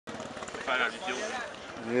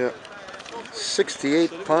Yeah.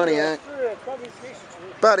 68 Pontiac.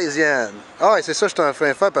 Parisienne. Ah, ouais, c'est ça que je suis en train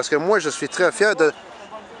de faire parce que moi, je suis très fier de.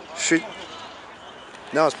 Je suis.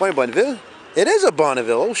 Non, c'est pas un Bonneville. It is a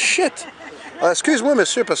Bonneville. Oh shit! Ah, excuse-moi,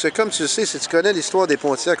 monsieur, parce que comme tu le sais, si tu connais l'histoire des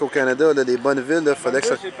Pontiac au Canada, là, les Bonneville, il fallait que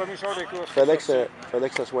ça. Fallait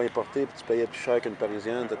que ça soit importé, puis tu payais plus cher qu'une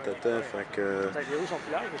Parisienne, fait que. Les roues sont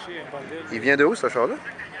plus larges aussi, un Bonneville. Il vient de où, ce char-là?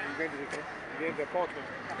 Il vient de Portland.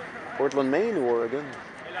 Portland, Maine ou Oregon?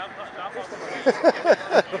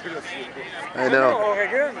 I know.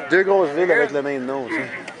 Deux grosses villes avec le même nom.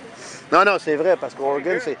 Non, non, c'est vrai, parce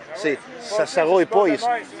qu'Oregon, ça rouille pas ici.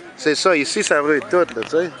 C'est ça, ici, ça rouille tout, là, tu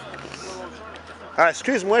sais. Ah,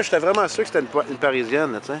 excuse-moi, j'étais vraiment sûr que c'était une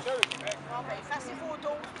Parisienne, là, tu sais.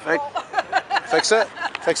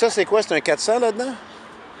 Fait que ça, c'est quoi? C'est un 400 là-dedans?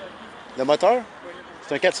 Le moteur?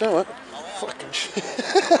 C'est un 400, ouais. Fuck.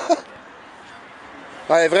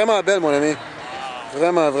 Ah, elle est vraiment belle, mon ami.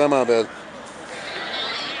 Vraiment, vraiment belle.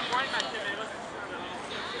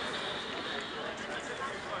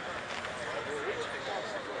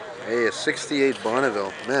 Hey, a 68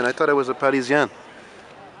 Bonneville. Man, I thought it was a Parisienne.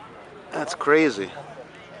 That's crazy.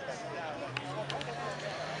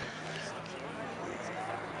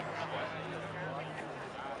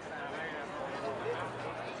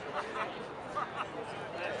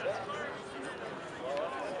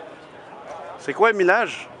 C'est quoi le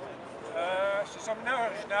millage? C'est son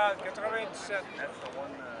millage original, 97.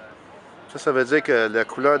 Ça veut dire que la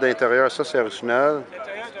couleur d'intérieur, ça c'est original.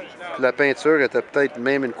 L'intérieur est original. Puis la peinture était peut-être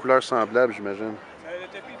même une couleur semblable, j'imagine. Le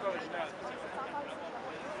tapis est original.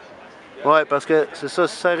 Ouais, parce que c'est ça,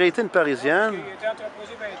 si ça aurait été une Parisienne. Il était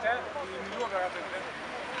entreposé 20 ans, et les nouveaux avaient rentré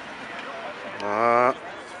dedans. Ah.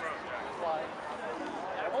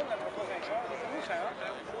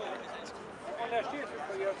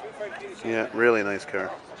 Yeah, really nice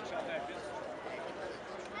car.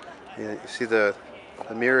 Yeah, you see the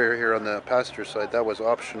mirror here on the passenger side, that was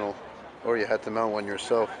optional, or you had to mount one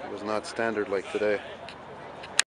yourself. It was not standard like today.